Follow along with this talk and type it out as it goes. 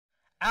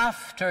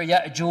after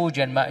Ya'juj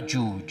and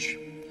Ma'juj,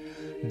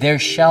 there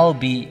shall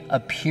be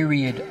a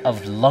period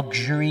of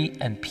luxury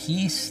and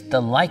peace, the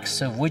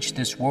likes of which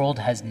this world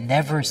has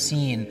never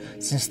seen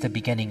since the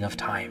beginning of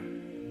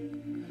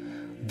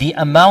time. The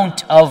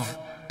amount of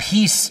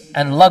peace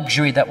and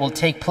luxury that will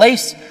take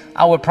place,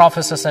 our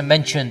Prophet ﷺ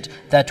mentioned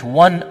that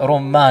one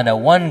rumana,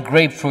 one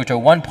grapefruit or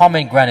one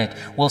pomegranate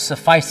will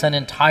suffice an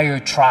entire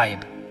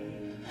tribe.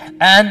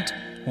 And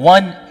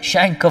one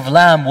shank of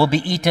lamb will be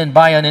eaten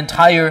by an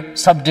entire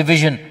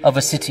subdivision of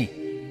a city.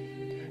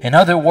 In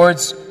other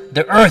words,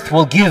 the earth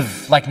will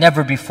give like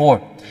never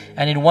before.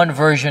 And in one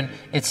version,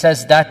 it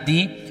says that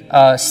the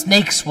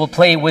snakes will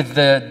play with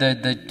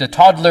the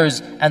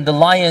toddlers, and the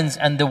lions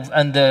and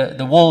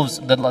the wolves.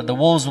 The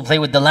wolves will play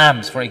with the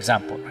lambs, for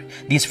example. Right?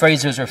 These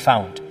phrases are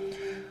found.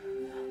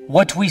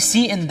 What we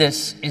see in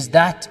this is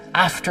that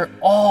after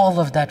all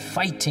of that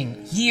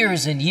fighting,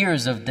 years and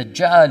years of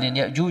Dajjal and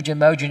Ya'juj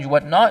and Ma'juj and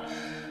whatnot,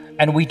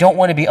 and we don't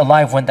want to be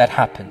alive when that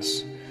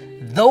happens,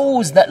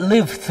 those that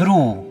live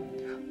through,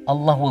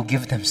 Allah will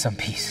give them some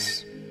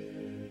peace.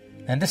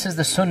 And this is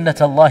the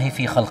sunnat Allahi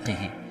fi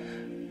khalqihi.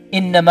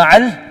 Inna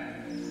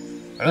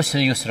ma'al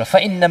usri yusra.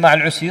 Fa inna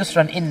ma'al usri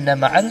yusra. Inna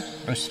ma'al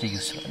usri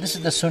yusra. This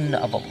is the sunnah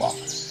of Allah.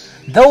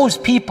 Those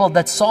people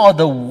that saw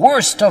the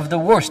worst of the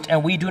worst,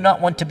 and we do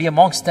not want to be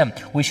amongst them.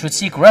 We should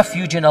seek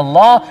refuge in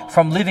Allah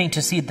from living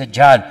to see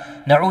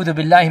Dajjal. Na'udhu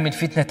billahi min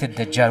fitnati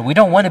Dajjal. We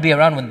don't want to be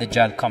around when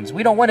Dajjal comes.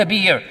 We don't want to be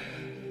here.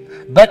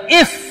 But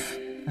if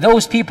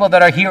those people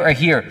that are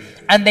here,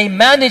 and they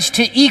manage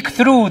to eke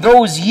through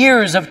those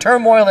years of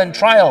turmoil and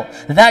trial,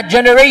 that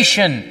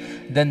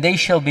generation, then they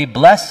shall be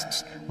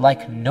blessed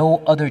like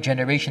no other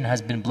generation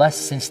has been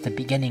blessed since the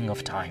beginning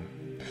of time.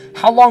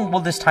 How long will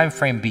this time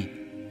frame be?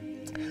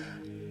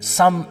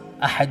 Some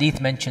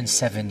hadith mention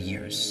 7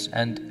 years.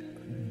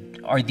 And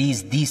are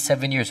these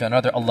 7 years or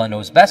another? Allah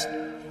knows best.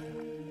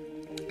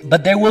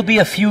 But there will be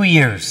a few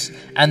years.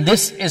 And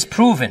this is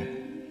proven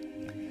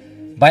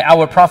by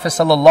our Prophet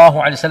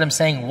ﷺ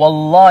saying,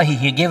 Wallahi,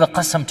 he gave a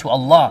qasam to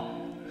Allah.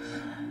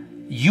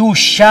 You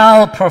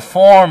shall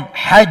perform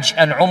Hajj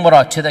and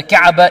Umrah to the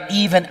Kaaba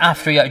even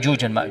after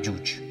Ya'juj and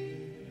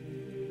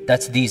Ma'juj.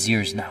 That's these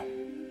years now.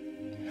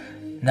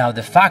 Now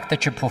the fact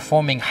that you're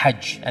performing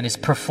Hajj, and is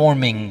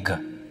performing,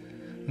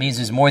 means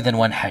there's more than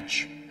one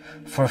Hajj.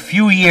 For a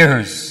few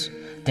years,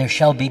 there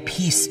shall be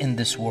peace in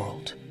this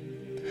world.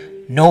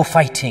 No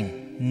fighting.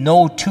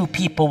 No two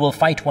people will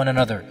fight one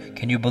another.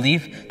 Can you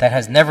believe? That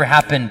has never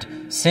happened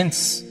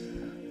since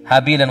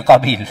Habil and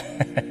Qabil.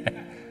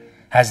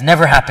 Has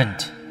never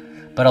happened.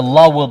 But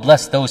Allah will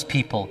bless those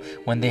people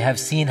when they have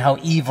seen how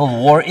evil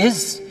war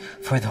is.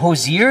 For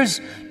those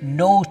years,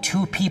 no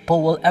two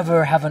people will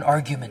ever have an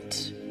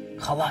argument.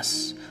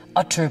 Khalas.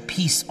 Utter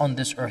peace on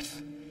this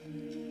earth.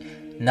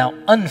 Now,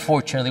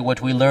 unfortunately,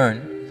 what we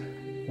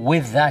learn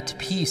with that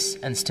peace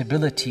and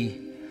stability,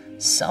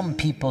 some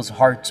people's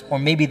hearts, or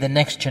maybe the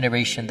next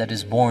generation that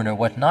is born or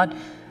whatnot,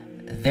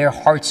 their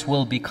hearts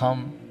will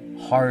become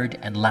hard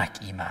and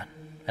lack iman.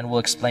 And we'll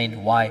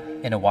explain why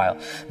in a while.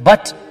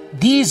 But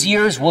these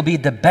years will be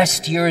the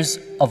best years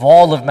of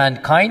all of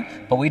mankind,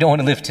 but we don't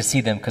want to live to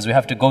see them because we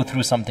have to go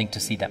through something to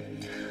see them.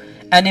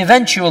 And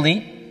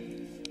eventually,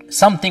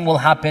 something will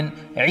happen.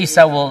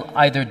 Isa will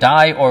either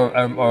die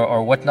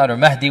or whatnot, or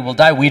Mahdi will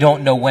die. We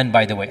don't know when,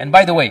 by the way. And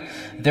by the way,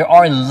 there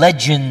are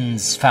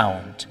legends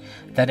found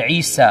that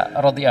Isa,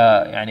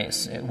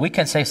 we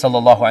can say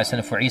sallallahu alaihi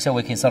wasallam for Isa,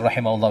 we can say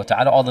rahimahullah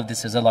ta'ala. All of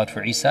this is allowed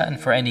for Isa and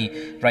for any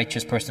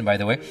righteous person, by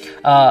the way.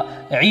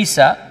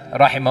 Isa,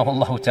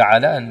 rahimahullah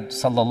ta'ala, and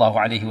sallallahu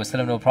alaihi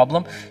wasallam, no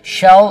problem,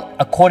 shall,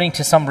 according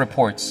to some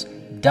reports,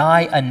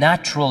 die a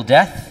natural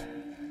death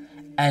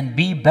and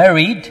be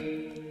buried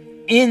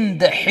in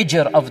the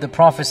hijr of the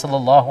Prophet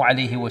sallallahu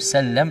alaihi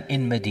wasallam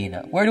in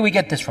Medina. Where do we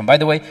get this from? By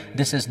the way,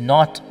 this is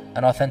not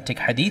an authentic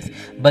hadith,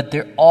 but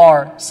there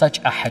are such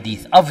a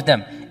hadith. Of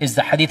them is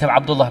the hadith of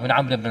Abdullah ibn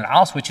Amr ibn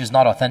al-As, which is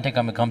not authentic.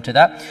 I'm going to come to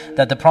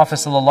that the Prophet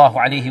sallallahu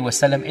alaihi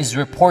wasallam is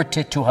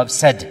reported to have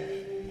said,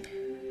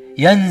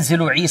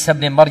 ينزل عيسى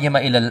ibn Maryam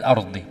إلى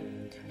الأرض.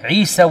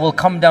 Isa will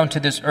come down to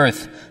this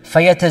earth.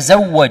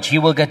 فيتزوج, he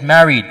will get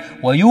married.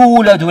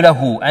 ويولد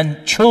له,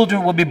 and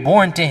children will be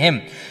born to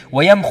him.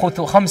 ويمخث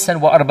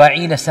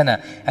 45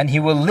 سنة, and he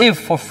will live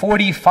for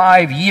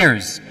 45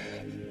 years.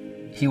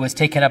 He was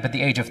taken up at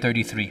the age of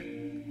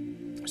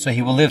 33. So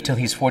he will live till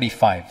he's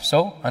 45.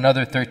 So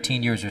another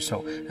 13 years or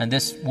so. And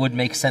this would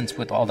make sense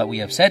with all that we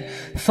have said.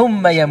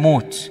 ثم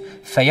يموت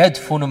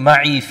فيدفن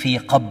معي في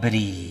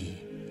قبري.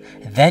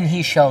 Then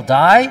he shall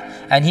die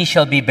and he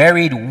shall be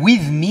buried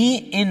with me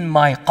in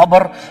my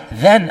qabr.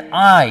 Then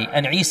I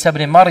and Isa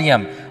ibn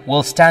Maryam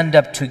will stand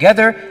up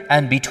together,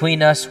 and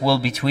between us will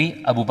be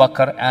Abu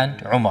Bakr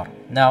and Umar.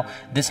 Now,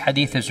 this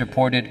hadith is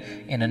reported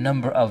in a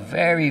number of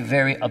very,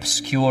 very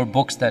obscure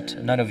books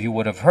that none of you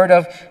would have heard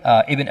of.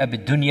 Ibn Abi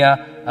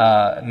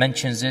Dunya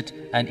mentions it,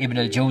 and Ibn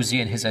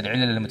al-Jawzi in his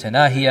Al-Ilal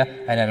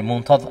al-Mutanahiya, and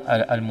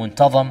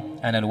Al-Muntazam,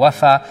 and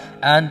Al-Wafa,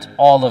 and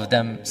all of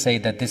them say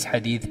that this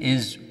hadith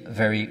is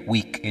very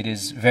weak. It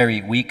is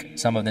very weak.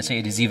 Some of them say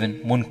it is even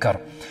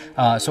munkar.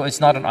 So it's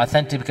not an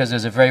authentic, because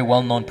there's a very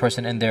well-known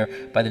person in there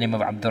by the name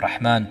of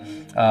Abdurrahman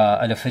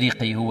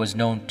al-Afriqi, who was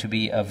known to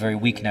be a very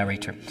weak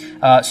narrator.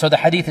 So the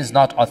hadith is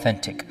not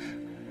authentic.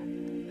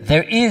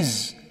 There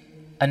is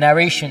a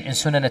narration in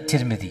Sunan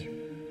al-Tirmidhi,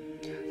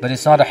 but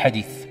it's not a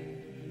hadith.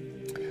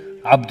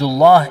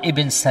 Abdullah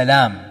ibn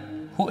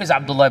Salam. Who is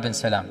Abdullah ibn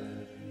Salam?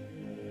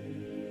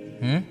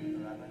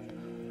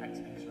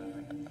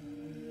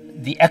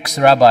 The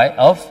ex-rabbi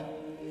of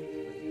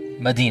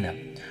Medina.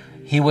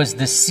 He was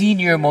the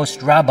senior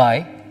most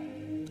rabbi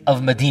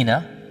of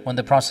Medina when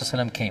the Prophet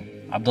ﷺ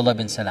came, Abdullah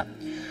ibn Salam.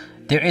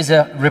 There is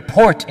a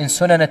report in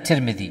Sunan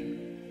al-Tirmidhi.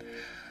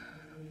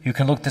 You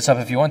can look this up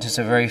if you want. It's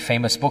a very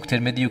famous book,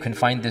 Tirmidhi. You can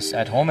find this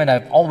at home. And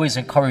I've always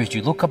encouraged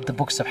you, look up the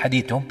books of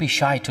hadith. Don't be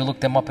shy to look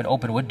them up and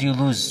open. What do you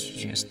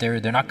lose? They're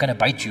not going to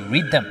bite you.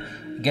 Read them.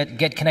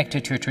 Get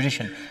connected to your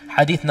tradition.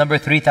 Hadith number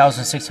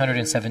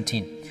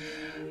 3617.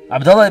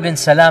 Abdullah ibn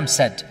Salam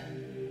said.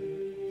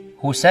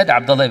 Who said?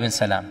 Abdullah ibn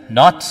Salam.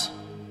 Not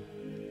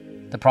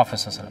the Prophet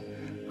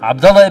ﷺ.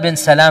 Abdullah ibn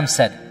Salam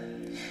said,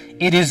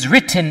 it is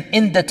written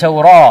in the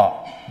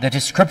Torah, the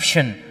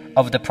description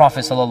of the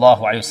Prophet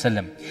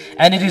ﷺ.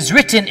 And it is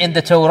written in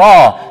the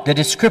Torah, the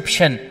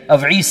description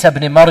of Isa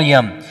ibn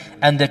Maryam.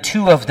 And the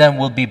two of them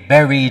will be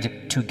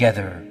buried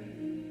together.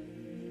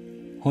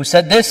 Who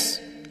said this?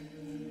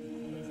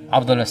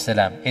 Abdullah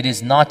Salam. It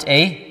is not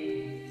a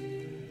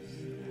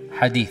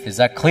hadith. Is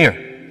that clear?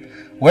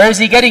 Where is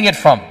he getting it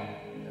from?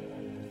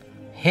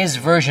 His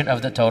version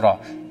of the Torah.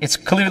 It's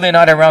clearly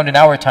not around in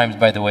our times,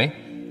 by the way,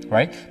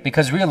 right?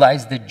 Because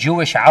realize the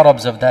Jewish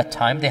Arabs of that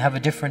time, they have a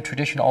different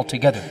tradition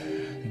altogether.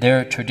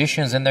 Their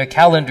traditions and their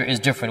calendar is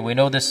different. We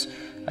know this.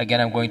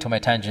 Again, I'm going to my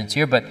tangents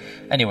here, but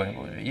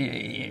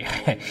anyway,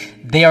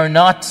 they are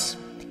not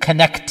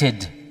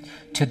connected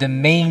to the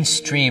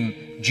mainstream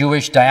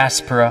Jewish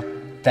diaspora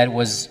that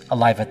was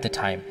alive at the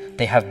time.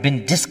 They have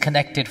been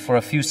disconnected for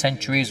a few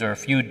centuries or a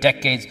few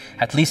decades,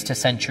 at least a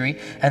century.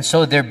 And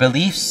so their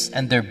beliefs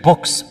and their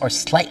books are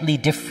slightly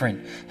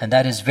different. And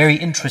that is very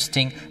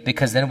interesting,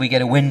 because then we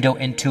get a window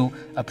into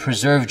a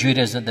preserved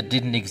Judaism that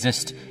didn't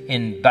exist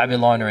in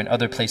Babylon or in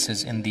other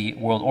places in the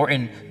world, or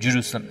in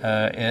Jerusalem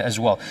as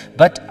well.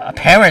 But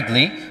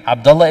apparently,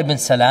 Abdullah ibn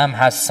Salam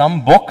has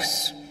some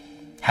books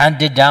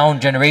handed down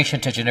generation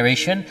to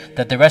generation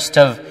that the rest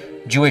of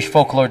Jewish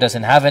folklore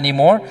doesn't have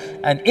anymore.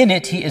 And in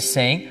it he is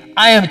saying,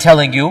 I am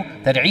telling you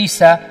that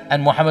Isa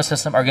and Muhammad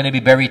are going to be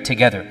buried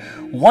together.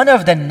 One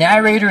of the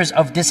narrators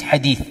of this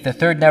hadith, the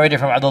third narrator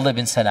from Abdullah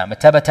ibn Salam, a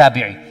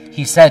tabi'i,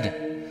 he said,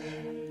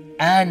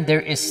 and there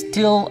is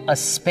still a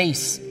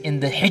space in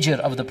the hijr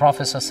of the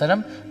Prophet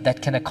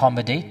that can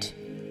accommodate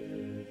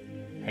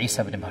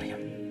Isa ibn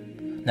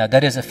Maryam. Now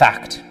that is a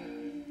fact.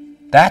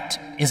 That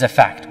is a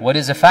fact. What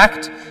is a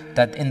fact?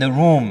 That in the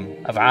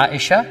room of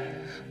Aisha,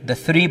 the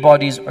three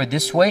bodies are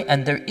this way,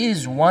 and there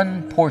is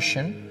one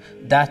portion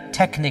that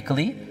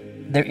technically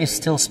there is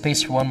still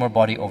space for one more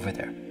body over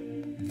there.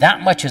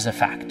 That much is a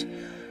fact.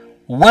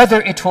 Whether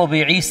it will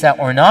be Isa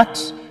or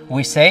not,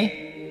 we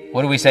say,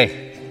 what do we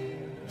say?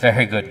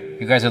 Very good.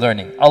 You guys are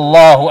learning.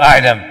 Allahu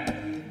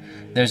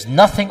A'lam. There's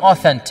nothing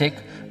authentic,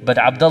 but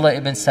Abdullah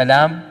ibn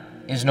Salam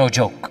is no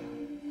joke.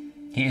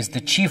 He is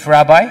the chief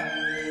rabbi,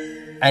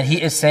 and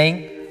he is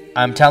saying,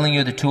 I'm telling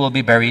you the two will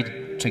be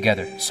buried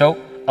together. So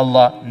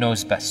Allah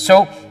knows best.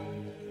 So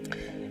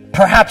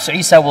perhaps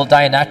Isa will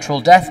die a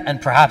natural death,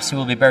 and perhaps he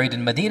will be buried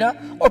in Medina,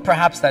 or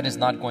perhaps that is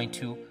not going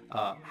to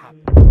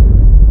happen.